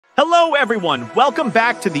Hello everyone, welcome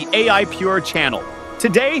back to the AIPURE channel.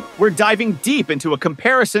 Today, we're diving deep into a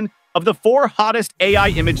comparison of the 4 hottest AI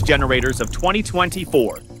image generators of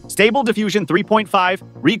 2024. Stable Diffusion 3.5,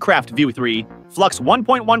 Recraft V3, Flux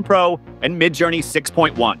 1.1 Pro, and Midjourney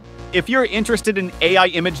 6.1. If you're interested in AI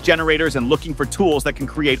image generators and looking for tools that can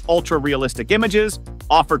create ultra-realistic images,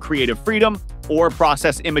 offer creative freedom, or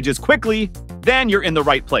process images quickly, then you're in the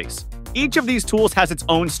right place. Each of these tools has its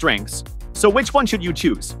own strengths, so which one should you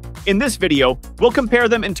choose? In this video, we'll compare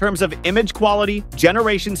them in terms of image quality,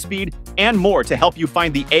 generation speed, and more to help you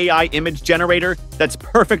find the AI image generator that's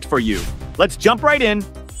perfect for you. Let's jump right in.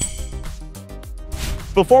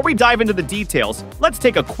 Before we dive into the details, let's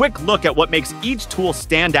take a quick look at what makes each tool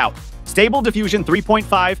stand out. Stable Diffusion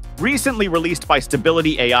 3.5, recently released by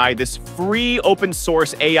Stability AI, this free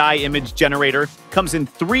open-source AI image generator comes in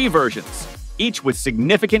 3 versions, each with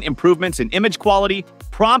significant improvements in image quality,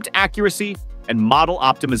 prompt accuracy, and model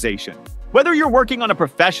optimization. Whether you're working on a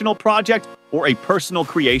professional project or a personal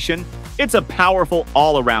creation, it's a powerful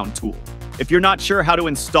all-around tool. If you're not sure how to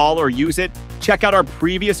install or use it, check out our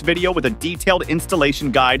previous video with a detailed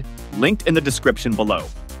installation guide linked in the description below.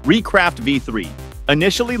 Recraft V3.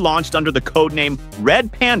 Initially launched under the codename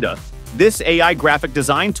Red Panda, this AI graphic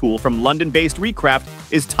design tool from London-based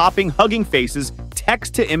Recraft is topping Hugging Face's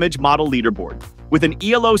text-to-image model leaderboard. With an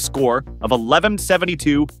ELO score of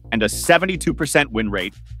 1172 and a 72% win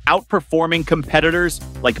rate, outperforming competitors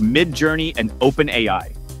like Midjourney and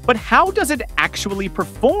OpenAI. But how does it actually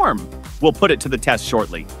perform? We'll put it to the test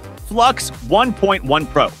shortly. Flux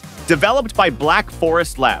 1.1 Pro. Developed by Black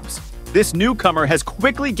Forest Labs, this newcomer has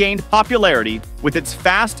quickly gained popularity with its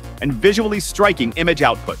fast and visually striking image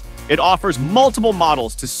output. It offers multiple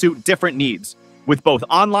models to suit different needs, with both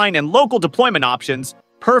online and local deployment options,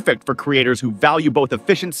 perfect for creators who value both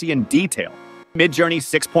efficiency and detail. Midjourney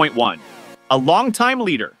 6.1. A longtime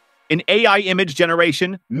leader in AI image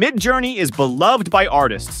generation, Midjourney is beloved by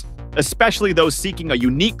artists, especially those seeking a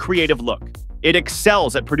unique creative look. It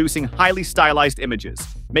excels at producing highly stylized images,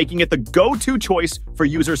 making it the go-to choice for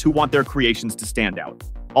users who want their creations to stand out.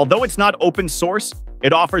 Although it's not open source,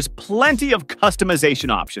 it offers plenty of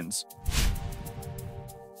customization options.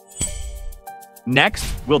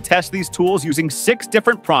 Next, we'll test these tools using 6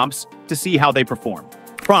 different prompts to see how they perform.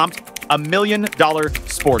 Prompt: $1 million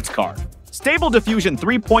sports car. Stable Diffusion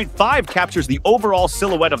 3.5 captures the overall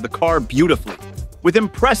silhouette of the car beautifully, with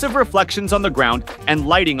impressive reflections on the ground and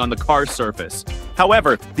lighting on the car's surface.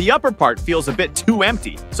 However, the upper part feels a bit too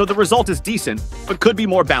empty, so the result is decent, but could be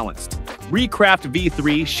more balanced. Recraft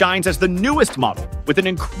V3 shines as the newest model, with an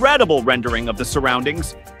incredible rendering of the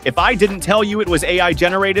surroundings. If I didn't tell you it was AI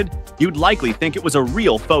generated, you'd likely think it was a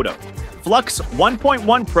real photo. Flux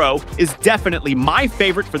 1.1 Pro is definitely my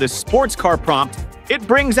favorite for this sports car prompt. It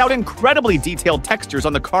brings out incredibly detailed textures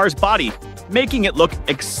on the car's body, making it look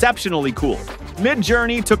exceptionally cool.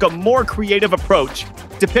 Midjourney took a more creative approach,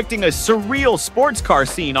 depicting a surreal sports car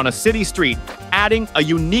scene on a city street, adding a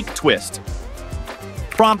unique twist.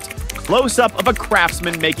 Prompt: close-up of a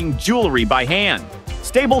craftsman making jewelry by hand.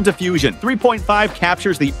 Stable Diffusion 3.5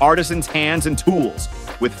 captures the artisan's hands and tools,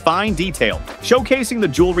 with fine detail, showcasing the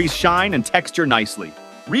jewelry's shine and texture nicely.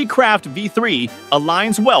 Recraft V3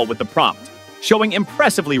 aligns well with the prompt, showing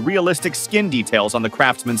impressively realistic skin details on the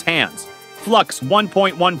craftsman's hands. Flux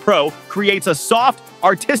 1.1 Pro creates a soft,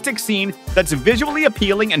 artistic scene that's visually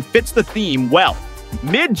appealing and fits the theme well.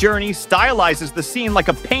 Midjourney stylizes the scene like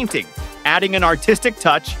a painting, adding an artistic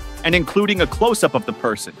touch and including a close-up of the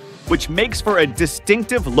person, which makes for a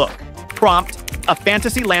distinctive look. Prompt: a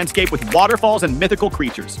fantasy landscape with waterfalls and mythical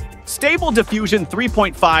creatures. Stable Diffusion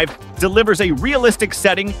 3.5 delivers a realistic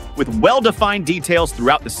setting with well-defined details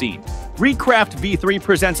throughout the scene. Recraft V3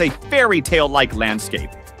 presents a fairy tale-like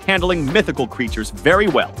landscape, handling mythical creatures very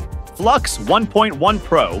well. Flux 1.1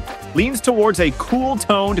 Pro leans towards a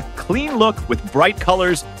cool-toned, clean look with bright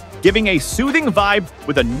colors, giving a soothing vibe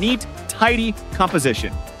with a neat, tidy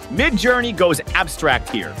composition. Midjourney goes abstract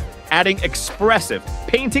here, adding expressive,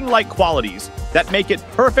 painting-like qualities that make it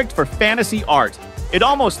perfect for fantasy art. It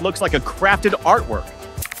almost looks like a crafted artwork.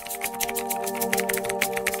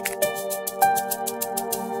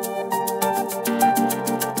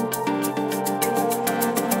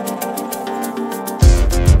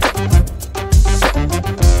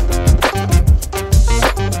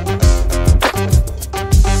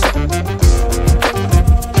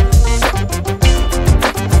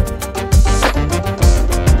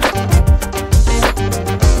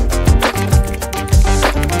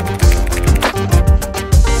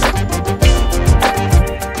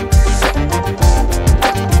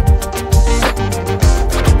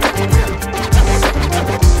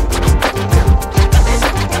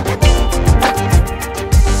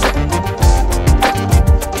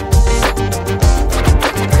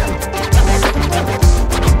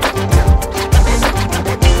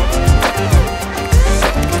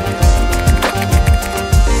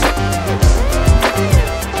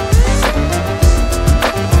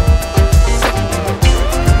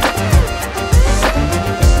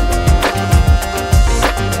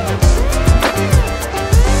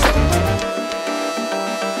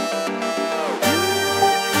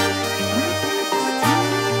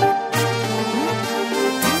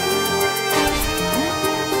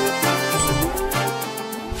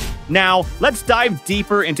 Now, let's dive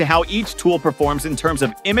deeper into how each tool performs in terms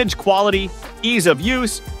of image quality, ease of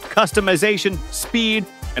use, customization, speed,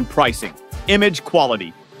 and pricing. Image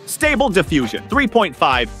quality. Stable Diffusion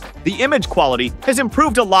 3.5. The image quality has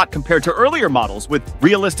improved a lot compared to earlier models with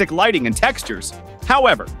realistic lighting and textures.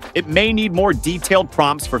 However, it may need more detailed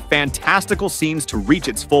prompts for fantastical scenes to reach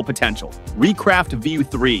its full potential. Recraft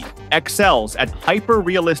V3 excels at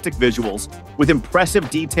hyper-realistic visuals with impressive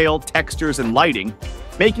detail, textures, and lighting,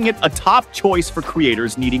 making it a top choice for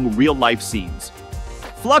creators needing real-life scenes.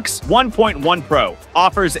 Flux 1.1 Pro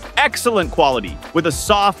offers excellent quality with a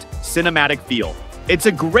soft, cinematic feel. It's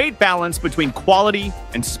a great balance between quality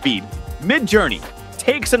and speed. Midjourney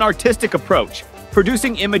takes an artistic approach,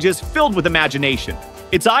 producing images filled with imagination.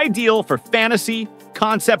 It's ideal for fantasy,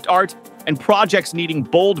 concept art, and projects needing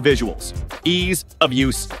bold visuals, ease of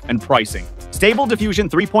use, and pricing. Stable Diffusion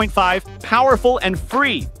 3.5, powerful and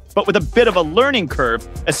free, but with a bit of a learning curve,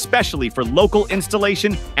 especially for local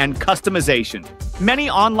installation and customization. Many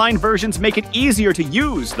online versions make it easier to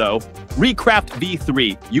use, though. Recraft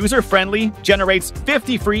V3, user-friendly, generates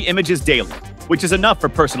 50 free images daily, which is enough for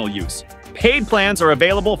personal use. Paid plans are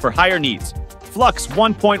available for higher needs. Flux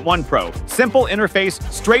 1.1 Pro, simple interface,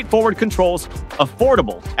 straightforward controls,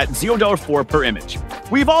 affordable at $0.4 per image.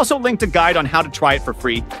 We've also linked a guide on how to try it for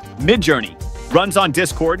free. Midjourney runs on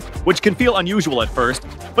Discord, which can feel unusual at first,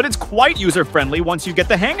 but it's quite user-friendly once you get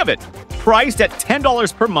the hang of it. Priced at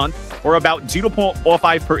 $10 per month or about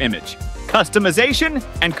 $0.05 per image. Customization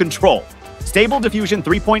and control. Stable Diffusion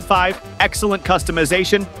 3.5, excellent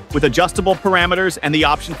customization with adjustable parameters and the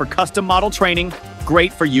option for custom model training,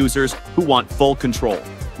 great for users who want full control.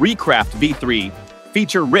 Recraft V3,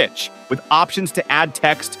 feature-rich with options to add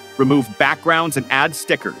text, remove backgrounds, and add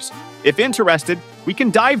stickers. If interested, we can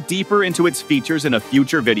dive deeper into its features in a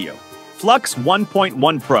future video. Flux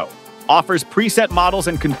 1.1 Pro offers preset models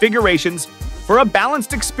and configurations for a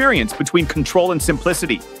balanced experience between control and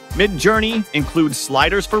simplicity. Midjourney includes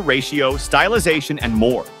sliders for ratio, stylization, and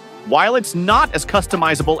more. While it's not as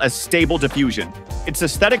customizable as Stable Diffusion, its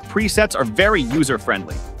aesthetic presets are very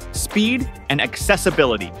user-friendly. Speed and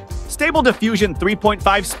accessibility. Stable Diffusion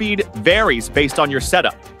 3.5 speed varies based on your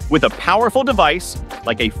setup. With a powerful device,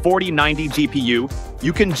 like a 4090 GPU,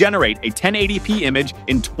 you can generate a 1080p image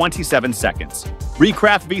in 27 seconds.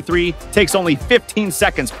 Recraft V3 takes only 15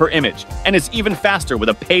 seconds per image and is even faster with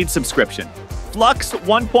a paid subscription. Flux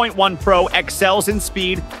 1.1 Pro excels in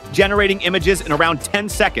speed, generating images in around 10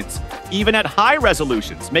 seconds, even at high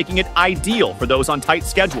resolutions, making it ideal for those on tight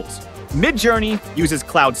schedules. Midjourney uses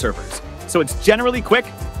cloud servers, so it's generally quick,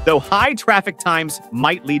 though high traffic times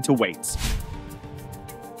might lead to waits.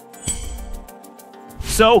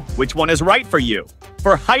 So, which one is right for you?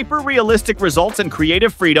 For hyper-realistic results and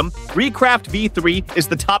creative freedom, Recraft V3 is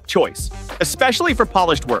the top choice, especially for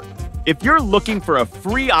polished work. If you're looking for a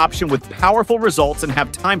free option with powerful results and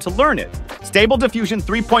have time to learn it, Stable Diffusion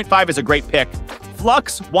 3.5 is a great pick.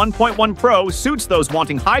 Flux 1.1 Pro suits those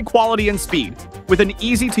wanting high quality and speed, with an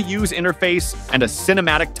easy-to-use interface and a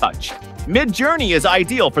cinematic touch. Midjourney is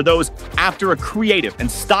ideal for those after a creative and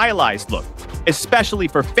stylized look, especially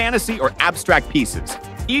for fantasy or abstract pieces.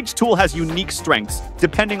 Each tool has unique strengths,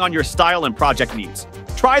 depending on your style and project needs.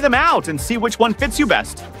 Try them out and see which one fits you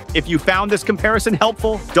best. If you found this comparison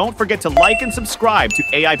helpful, don't forget to like and subscribe to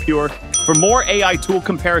AIPURE for more AI tool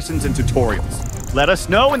comparisons and tutorials. Let us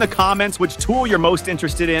know in the comments which tool you're most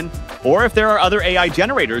interested in, or if there are other AI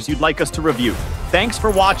generators you'd like us to review. Thanks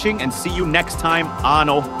for watching, and see you next time on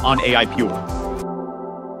AIPURE.